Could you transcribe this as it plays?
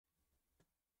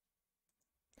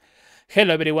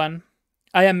Hello everyone,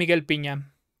 I am Miguel Piña,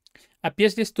 a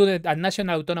PhD student at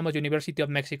National Autonomous University of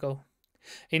Mexico.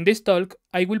 In this talk,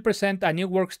 I will present a new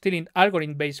work stealing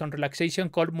algorithm based on relaxation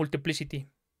called Multiplicity.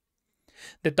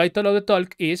 The title of the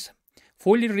talk is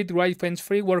Fully Read-Write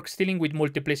Fence-Free Work Stealing with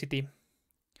Multiplicity.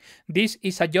 This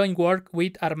is a joint work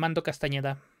with Armando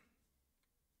Castañeda.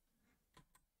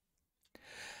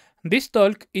 This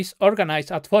talk is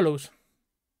organized as follows.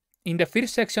 In the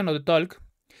first section of the talk,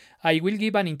 I will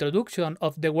give an introduction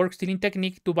of the work stealing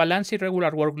technique to balance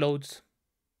irregular workloads.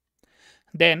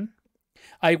 Then,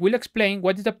 I will explain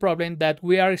what is the problem that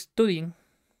we are studying.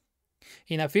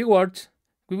 In a few words,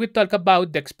 we will talk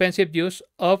about the expensive use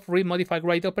of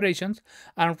read-modify-write operations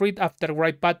and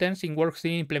read-after-write patterns in work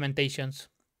stealing implementations.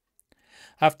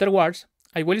 Afterwards,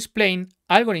 I will explain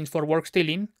algorithms for work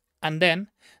stealing and then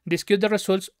discuss the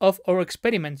results of our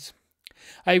experiments.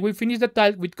 I will finish the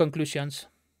talk with conclusions.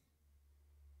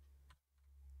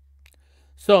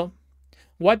 So,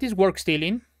 what is work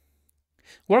stealing?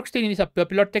 Work stealing is a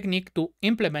popular technique to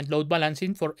implement load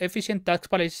balancing for efficient task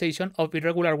parallelization of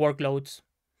irregular workloads.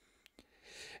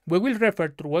 We will refer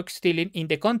to work stealing in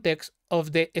the context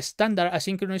of the standard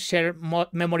asynchronous shared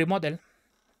memory model.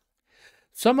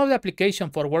 Some of the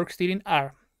applications for work stealing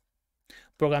are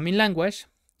programming language,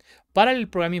 parallel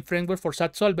programming framework for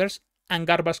SAT solvers, and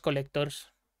garbage collectors.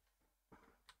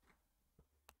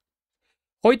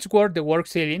 How it's work the work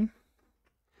stealing?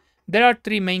 There are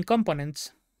three main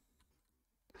components.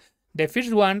 The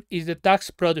first one is the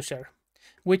task producer,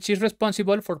 which is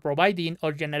responsible for providing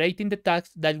or generating the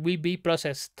tasks that will be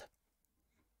processed.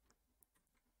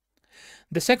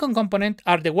 The second component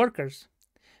are the workers.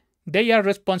 They are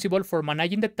responsible for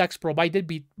managing the tasks provided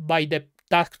by the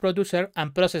task producer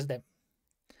and process them.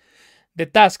 The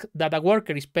tasks that a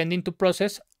worker is pending to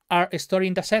process are stored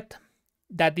in the set.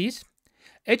 That is,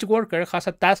 each worker has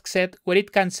a task set where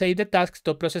it can save the tasks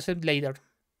to process it later.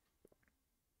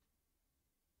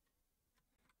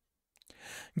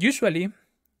 Usually,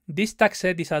 this task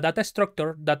set is a data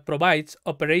structure that provides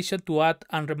operation to add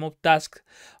and remove tasks,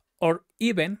 or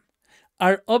even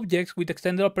are objects with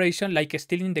extended operation like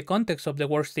stealing in the context of the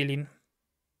work stealing.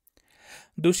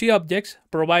 Those objects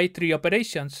provide three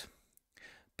operations: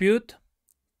 put,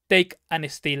 take, and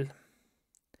steal.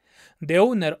 The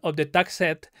owner of the task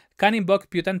set can invoke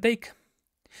put and take,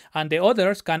 and the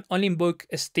others can only invoke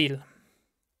steal.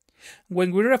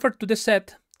 When we refer to the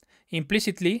set,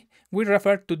 implicitly we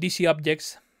refer to DC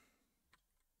objects.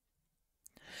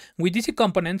 With DC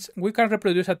components, we can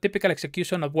reproduce a typical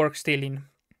execution of work stealing.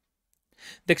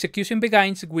 The execution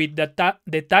begins with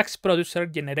the task producer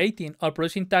generating or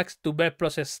producing tasks to be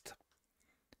processed.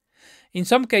 In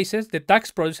some cases, the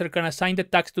task producer can assign the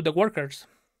tasks to the workers.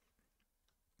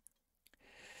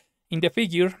 In the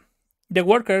figure, the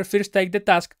workers first take the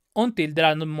task until there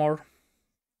are no more.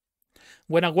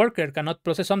 When a worker cannot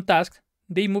process some tasks,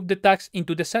 they move the tasks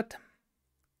into the set.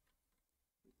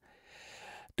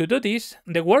 To do this,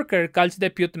 the worker calls the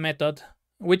put method,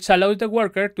 which allows the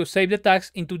worker to save the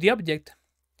tasks into the object.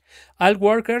 All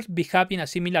workers behave in a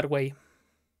similar way.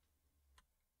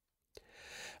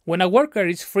 When a worker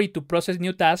is free to process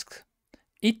new tasks,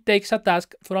 it takes a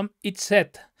task from its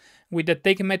set with the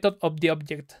take method of the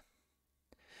object.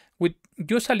 With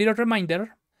just a little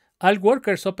reminder, all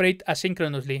workers operate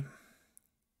asynchronously.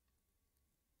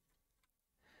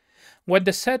 When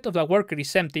the set of the worker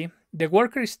is empty, the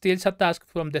worker steals a task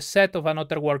from the set of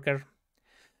another worker.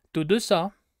 To do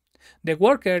so, the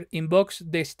worker invokes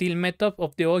the steal method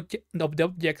of the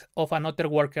object of another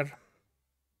worker.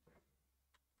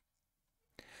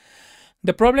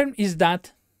 The problem is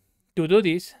that, to do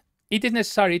this, it is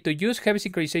necessary to use heavy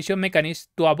synchronization mechanisms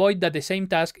to avoid that the same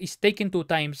task is taken two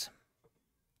times.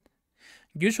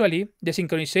 Usually, the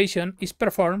synchronization is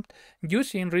performed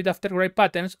using read-after-write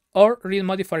patterns or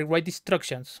read-modify-write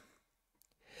instructions.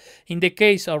 In the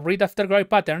case of read-after-write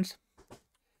patterns,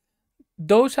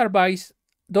 those are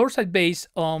based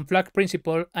on flag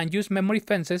principle and use memory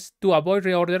fences to avoid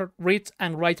reorder reads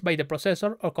and writes by the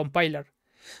processor or compiler,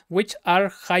 which are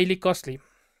highly costly.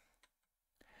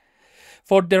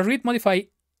 For the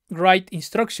read-modify-write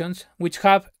instructions, which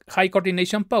have high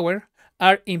coordination power,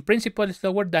 are in principle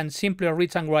slower than simpler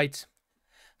reads and writes.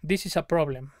 This is a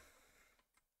problem.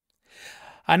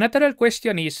 A natural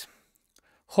question is,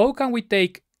 how can we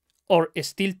take or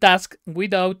steal tasks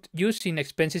without using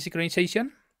expensive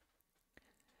synchronization?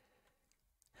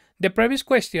 The previous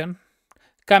question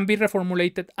can be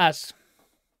reformulated as,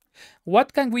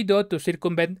 what can we do to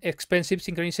circumvent expensive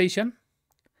synchronization?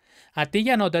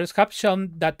 Atiyah and others have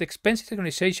shown that expensive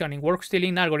synchronization in work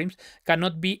stealing algorithms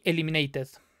cannot be eliminated.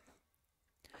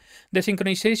 The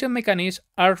synchronization mechanisms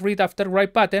are read after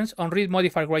write patterns on read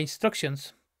modified write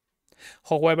instructions.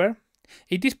 However,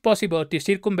 it is possible to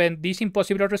circumvent this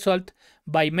impossible result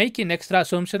by making extra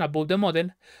assumptions about the model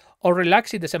or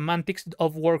relaxing the semantics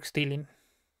of work stealing.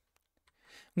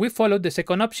 We follow the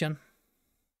second option.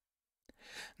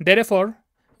 Therefore,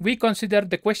 we consider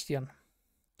the question: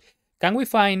 can we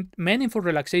find meaningful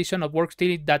relaxation of work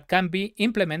stealing that can be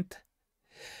implemented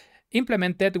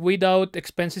without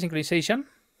expensive synchronization?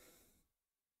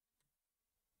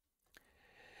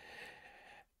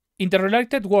 In the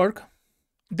related work,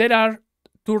 there are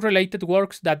two related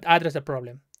works that address the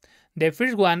problem. The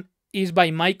first one is by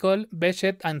Michael,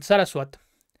 Bechet, and Saraswat.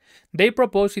 They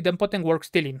propose idempotent work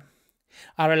stealing,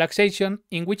 a relaxation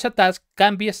in which a task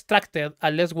can be extracted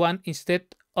at least one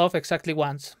instead of exactly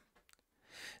once.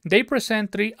 They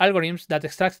present three algorithms that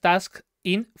extract tasks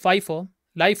in FIFO,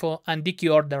 LIFO, and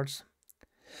DQ orders.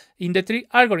 In the three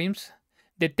algorithms,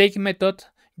 the take method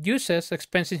uses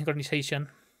expensive synchronization.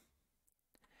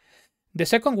 The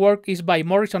second work is by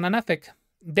Morrison and Affect.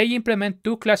 They implement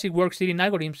two classic work stealing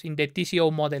algorithms in the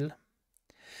TCO model.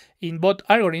 In both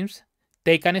algorithms,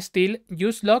 take and steal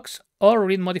use locks or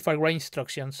read modified write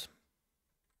instructions.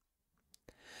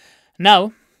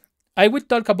 Now, I will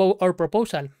talk about our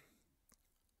proposal.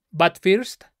 But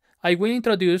first, I will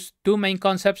introduce two main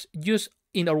concepts used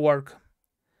in our work.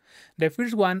 The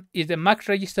first one is the max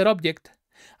register object,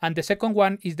 and the second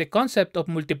one is the concept of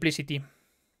multiplicity.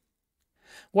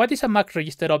 What is a max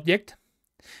register object?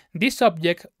 This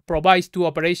object provides two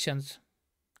operations: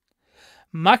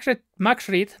 max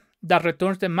read, that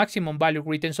returns the maximum value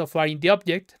written so far in the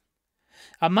object,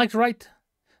 and max write,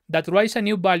 that writes a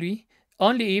new value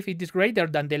only if it is greater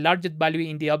than the largest value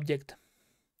in the object.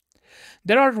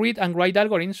 There are read and write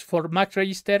algorithms for max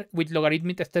register with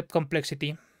logarithmic step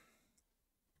complexity.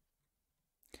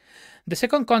 The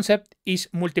second concept is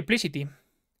multiplicity,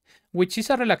 which is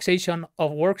a relaxation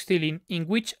of work stealing in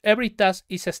which every task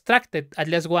is extracted at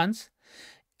least once,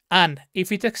 and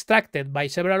if it's extracted by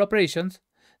several operations,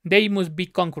 they must be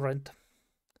concurrent.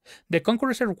 The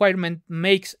concurrency requirement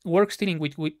makes work stealing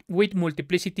with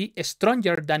multiplicity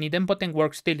stronger than idempotent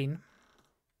work stealing.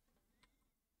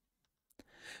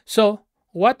 So,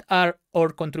 what are our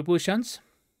contributions?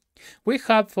 We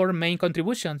have four main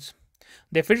contributions.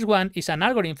 The first one is an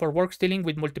algorithm for work stealing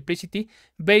with multiplicity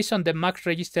based on the max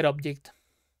register object.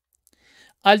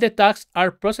 All the tasks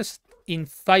are processed in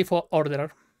FIFO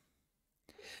order.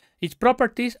 Its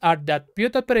properties are that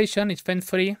put operation is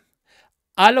fence-free,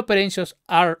 all operations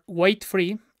are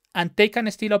wait-free, and take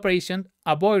and steal operations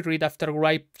avoid read after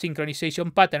write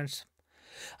synchronization patterns,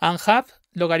 and have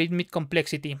logarithmic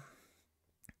complexity.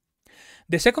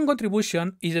 The second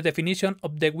contribution is the definition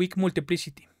of the weak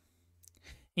multiplicity.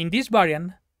 In this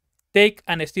variant, take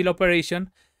and steal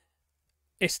operation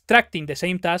extracting the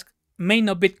same task may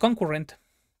not be concurrent.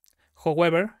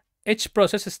 However, each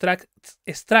process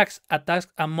extracts a task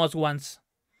at most once.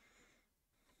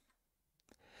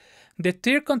 The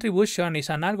third contribution is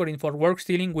an algorithm for work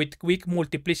stealing with weak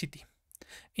multiplicity,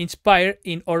 inspired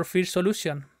in our first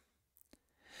solution.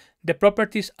 The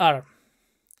properties are: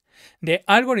 the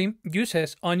algorithm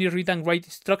uses only read and write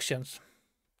instructions.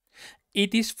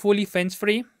 It is fully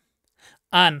fence-free,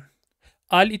 and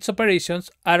all its operations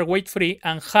are wait-free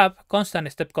and have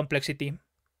constant step complexity.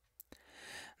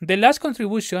 The last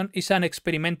contribution is an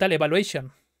experimental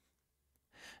evaluation.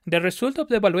 The result of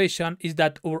the evaluation is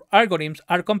that our algorithms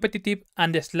are competitive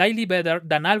and slightly better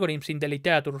than algorithms in the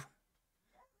literature.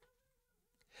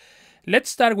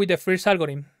 Let's start with the first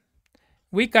algorithm.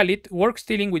 We call it work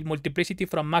stealing with multiplicity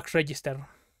from max register.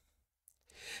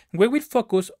 We will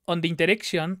focus on the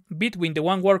interaction between the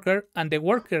one worker and the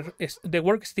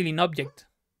work stealing object,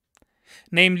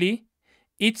 namely,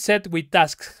 its set with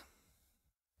tasks.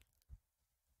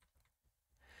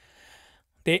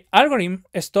 The algorithm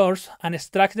stores and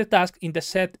extracts the task in the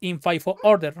set in FIFO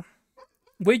order.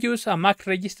 We use a max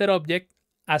register object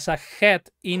as a head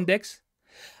index,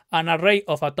 an array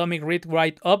of atomic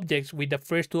read-write objects with the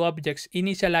first two objects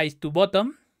initialized to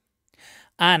bottom,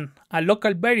 and a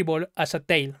local variable as a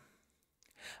tail.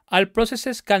 All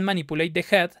processes can manipulate the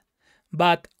head,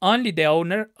 but only the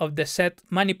owner of the set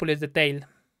manipulates the tail.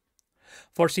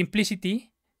 For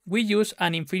simplicity, we use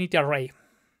an infinity array.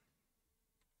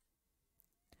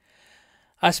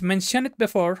 As mentioned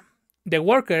before, the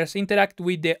workers interact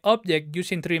with the object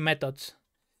using three methods: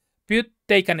 put,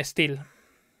 take, and steal.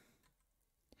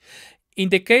 In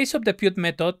the case of the put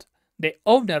method, the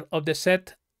owner of the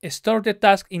set stores the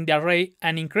task in the array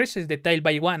and increases the tail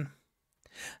by 1.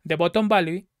 The bottom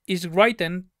value is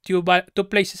written two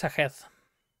places ahead.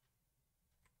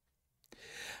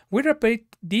 We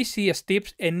repeat these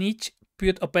steps in each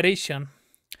put operation.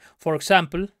 For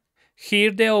example,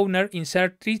 here the owner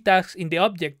inserts 3 tasks in the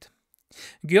object.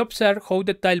 You observe how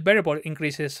the tile variable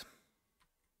increases.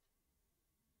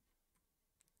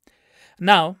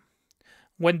 Now,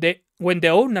 when the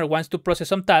owner wants to process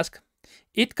some task,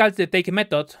 it calls the take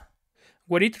method,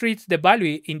 where it reads the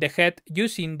value in the head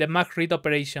using the max read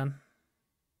operation.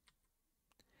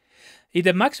 If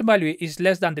the max value is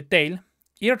less than the tail,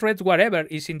 it reads whatever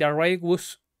is in the array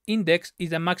whose index is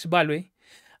the max value,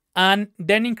 and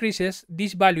then increases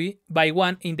this value by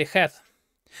 1 in the head,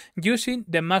 using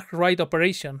the max write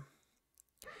operation.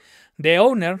 The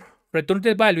owner returns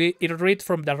the value it reads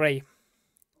from the array.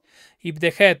 If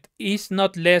the head is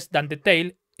not less than the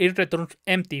tail, it returns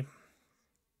empty.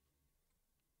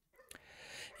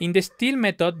 In the steal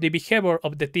method, the behavior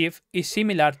of the thief is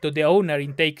similar to the owner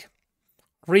in take,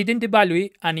 reading the value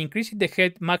and increasing the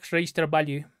head max register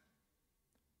value.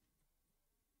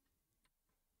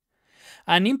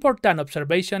 An important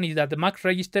observation is that the max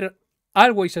register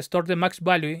always stores the max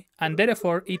value, and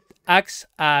therefore it acts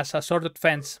as a sorted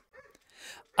fence,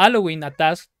 allowing a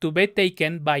task to be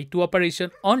taken by 2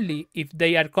 operations only if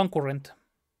they are concurrent.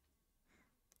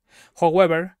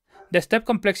 However, the step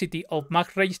complexity of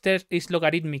max registers is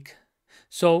logarithmic,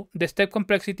 so the step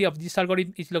complexity of this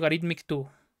algorithm is logarithmic too.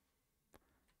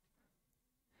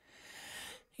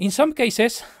 In some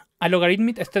cases, a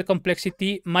logarithmic step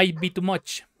complexity might be too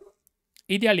much.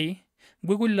 Ideally,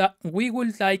 we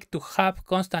would like to have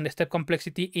constant step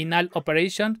complexity in all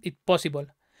operations if possible,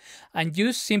 and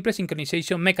use simple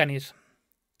synchronization mechanisms.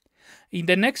 In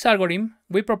the next algorithm,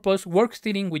 we propose work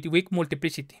stealing with weak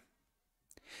multiplicity.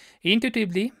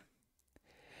 Intuitively,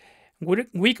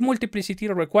 weak multiplicity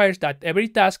requires that every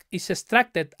task is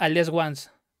extracted at least once,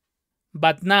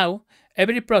 but now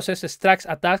every process extracts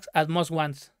a task at most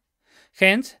once.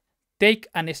 Hence, take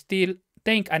and steal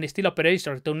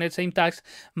operators to the same task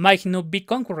might not be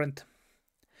concurrent.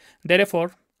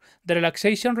 Therefore, the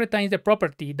relaxation retains the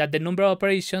property that the number of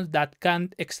operations that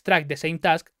can extract the same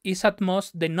task is at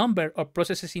most the number of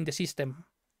processes in the system.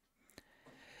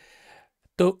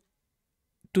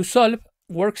 To solve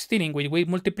work stealing with weak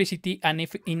multiplicity and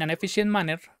in an efficient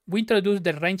manner, we introduce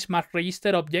the range max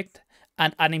register object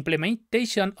and an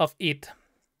implementation of it.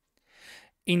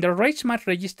 In the range max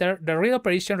register, the read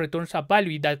operation returns a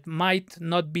value that might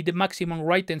not be the maximum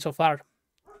written so far.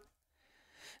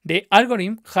 The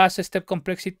algorithm has a step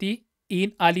complexity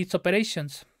in all its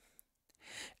operations.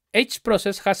 Each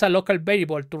process has a local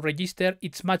variable to register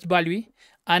its max value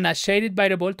and a shaded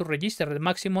variable to register the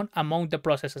maximum among the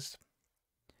processes.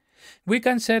 We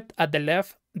can set at the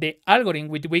left the algorithm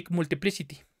with weak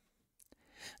multiplicity.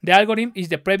 The algorithm is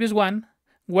the previous one,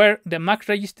 where the max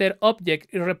register object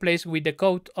is replaced with the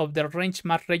code of the range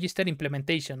max register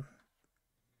implementation.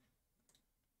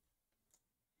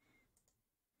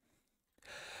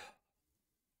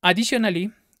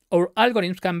 Additionally, our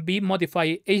algorithms can be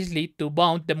modified easily to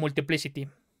bound the multiplicity.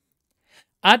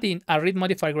 Adding a read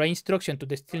modifier array instruction to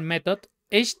the steal method,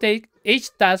 each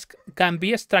task can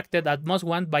be extracted at most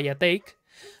once by a take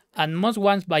and most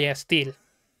once by a steal.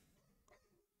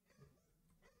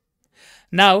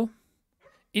 Now,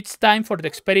 it's time for the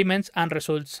experiments and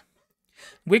results.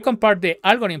 We compare the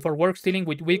algorithm for work stealing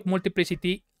with weak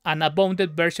multiplicity and a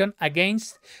bounded version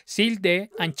against SealD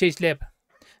and ChaseLab,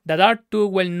 that are 2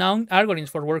 well-known algorithms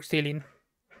for work stealing.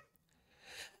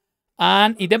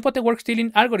 And idempotent work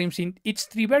stealing algorithms in its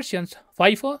 3 versions,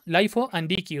 FIFO, LIFO, and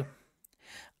DQ.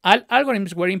 All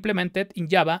algorithms were implemented in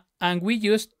Java, and we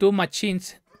used 2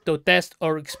 machines to test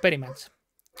our experiments.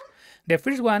 The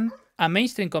first one, a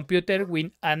mainstream computer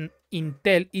with an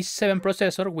Intel i7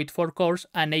 processor with 4 cores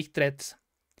and 8 threads,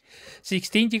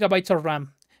 16 GB of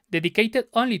RAM, dedicated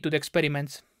only to the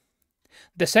experiments.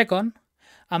 The second,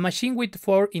 a machine with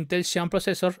 4 Intel Xeon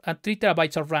processors and 3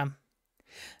 TB of RAM.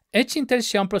 Each Intel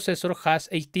Xeon processor has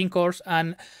 18 cores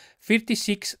and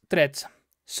 56 threads,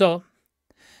 so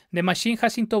the machine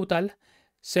has in total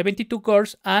 72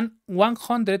 cores and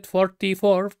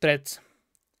 144 threads.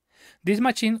 This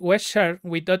machine was shared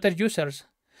with other users,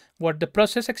 where the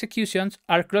process executions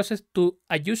are closest to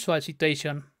a usual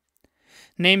situation.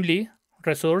 Namely,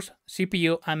 resource,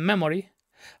 CPU, and memory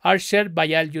are shared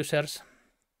by all users.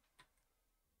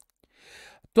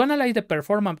 To analyze the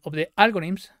performance of the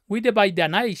algorithms, we divide the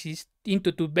analysis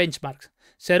into 2 benchmarks,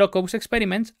 zero-cause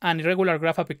experiments and irregular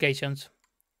graph applications.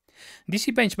 These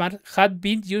benchmarks had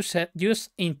been used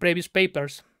in previous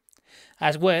papers.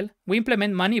 As well, we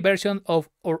implement many versions of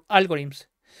our algorithms,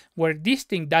 where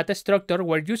distinct data structures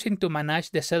were used to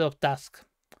manage the set of tasks.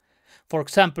 For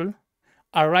example,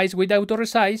 arrays with auto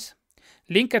resize,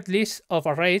 linked lists of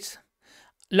arrays,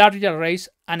 larger arrays,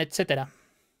 and etc.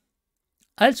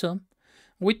 Also,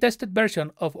 we tested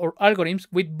versions of our algorithms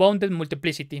with bounded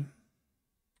multiplicity.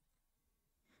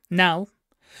 Now,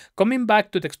 coming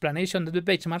back to the explanation of the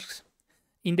benchmarks,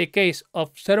 in the case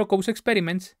of zero-cause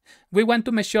experiments, we want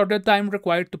to measure the time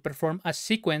required to perform a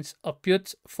sequence of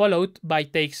putes followed by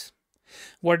takes,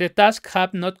 where the tasks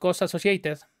have no cost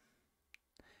associated.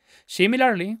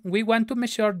 Similarly, we want to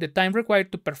measure the time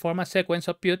required to perform a sequence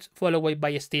of putes followed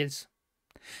by steals.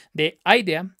 The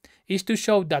idea is to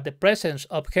show that the presence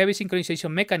of heavy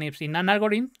synchronization mechanisms in an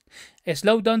algorithm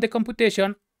slows down the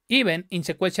computation even in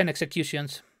sequential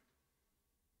executions.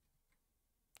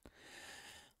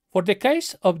 For the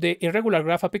case of the irregular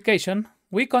graph application,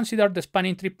 we consider the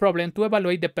spanning tree problem to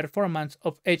evaluate the performance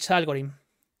of each algorithm.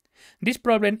 This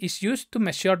problem is used to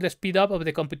measure the speedup of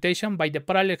the computation by the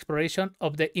parallel exploration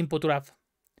of the input graph.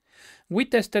 We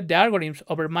tested the algorithms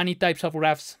over many types of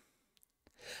graphs.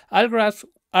 All graphs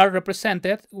are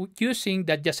represented using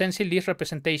the adjacency list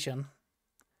representation.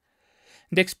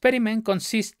 The experiment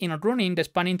consists in running the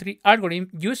spanning tree algorithm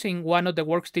using one of the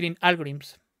work-stealing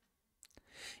algorithms.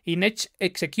 In each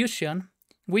execution,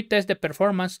 we test the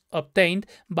performance obtained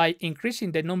by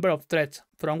increasing the number of threads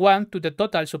from 1 to the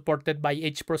total supported by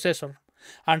each processor,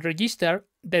 and register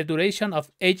the duration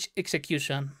of each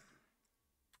execution.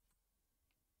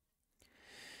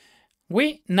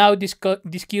 We now discuss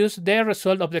the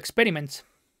result of the experiments.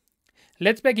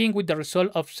 Let's begin with the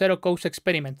result of zero-cause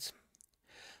experiments.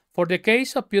 For the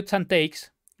case of putes and takes,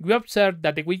 we observe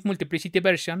that the weak multiplicity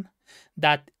version,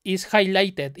 that is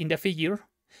highlighted in the figure,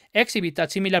 exhibits a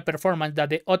similar performance than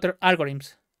the other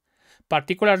algorithms.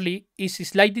 Particularly, is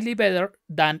slightly better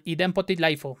than idempotent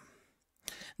LIFO.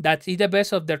 That is the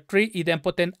best of the 3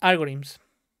 idempotent algorithms.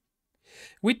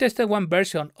 We tested one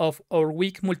version of our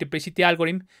weak multiplicity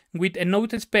algorithm with a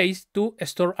node space to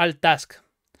store all tasks,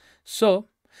 so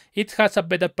it has a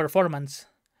better performance,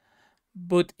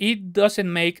 but it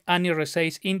doesn't make any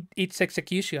resets in its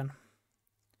execution.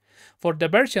 For the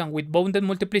version with bounded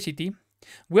multiplicity,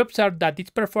 we observe that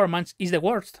its performance is the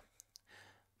worst,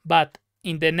 but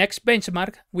in the next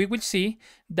benchmark, we will see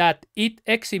that it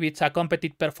exhibits a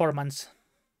competitive performance.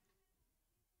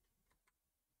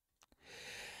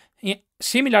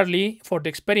 Similarly, for the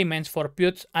experiments for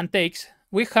putes and takes,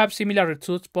 we have similar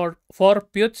results for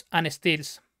putes and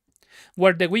steals,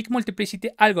 where the weak multiplicity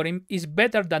algorithm is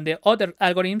better than the other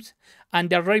algorithms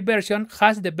and the array version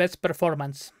has the best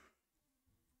performance.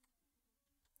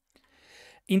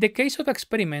 In the case of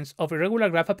experiments of irregular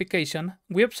graph application,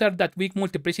 we observe that weak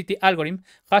multiplicity algorithm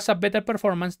has a better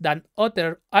performance than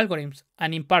other algorithms,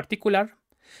 and in particular,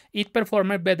 it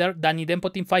performed better than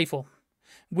idempotent FIFO,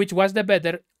 which was the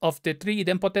better of the 3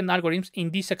 idempotent algorithms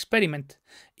in this experiment,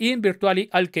 in virtually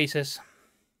all cases.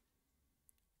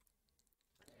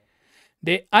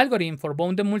 The algorithm for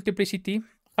bounded multiplicity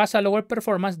has a lower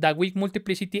performance than weak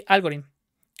multiplicity algorithm,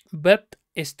 but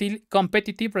still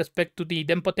competitive respect to the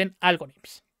idempotent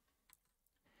algorithms.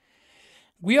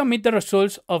 We omit the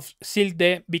results of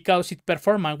SILD because its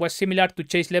performance was similar to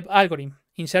Chase-Lev algorithm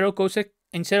in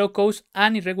zero-cause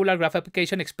and irregular graph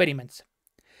application experiments.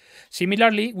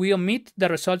 Similarly, we omit the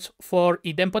results for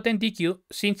idempotent DQ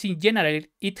since in general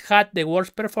it had the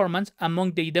worst performance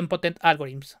among the idempotent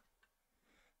algorithms.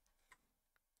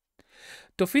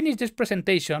 To finish this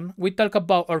presentation, we talk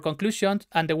about our conclusions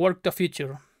and the work to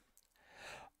future.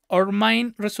 Our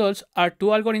main results are 2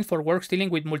 algorithms for work stealing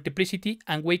with multiplicity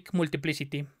and weak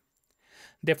multiplicity.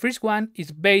 The first one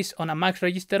is based on a max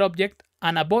register object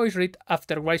and a voice read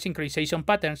after write synchronization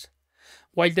patterns,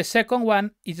 while the second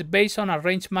one is based on a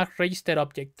range max register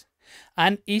object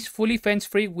and is fully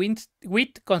fence-free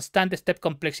with constant step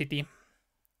complexity.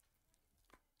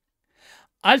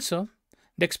 Also,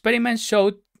 the experiments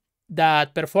showed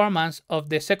that performance of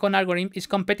the second algorithm is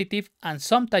competitive and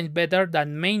sometimes better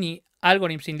than many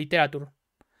algorithms in literature.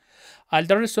 All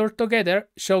the results together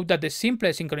show that the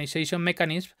simplest synchronization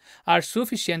mechanisms are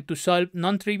sufficient to solve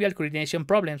non-trivial coordination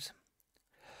problems.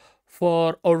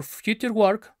 For our future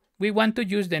work, we want to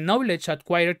use the knowledge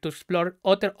acquired to explore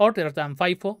other orders than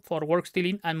FIFO for work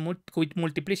stealing and with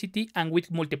multiplicity and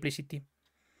with multiplicity.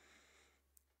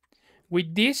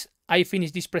 With this, I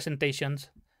finish these presentations.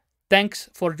 Thanks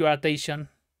for your attention.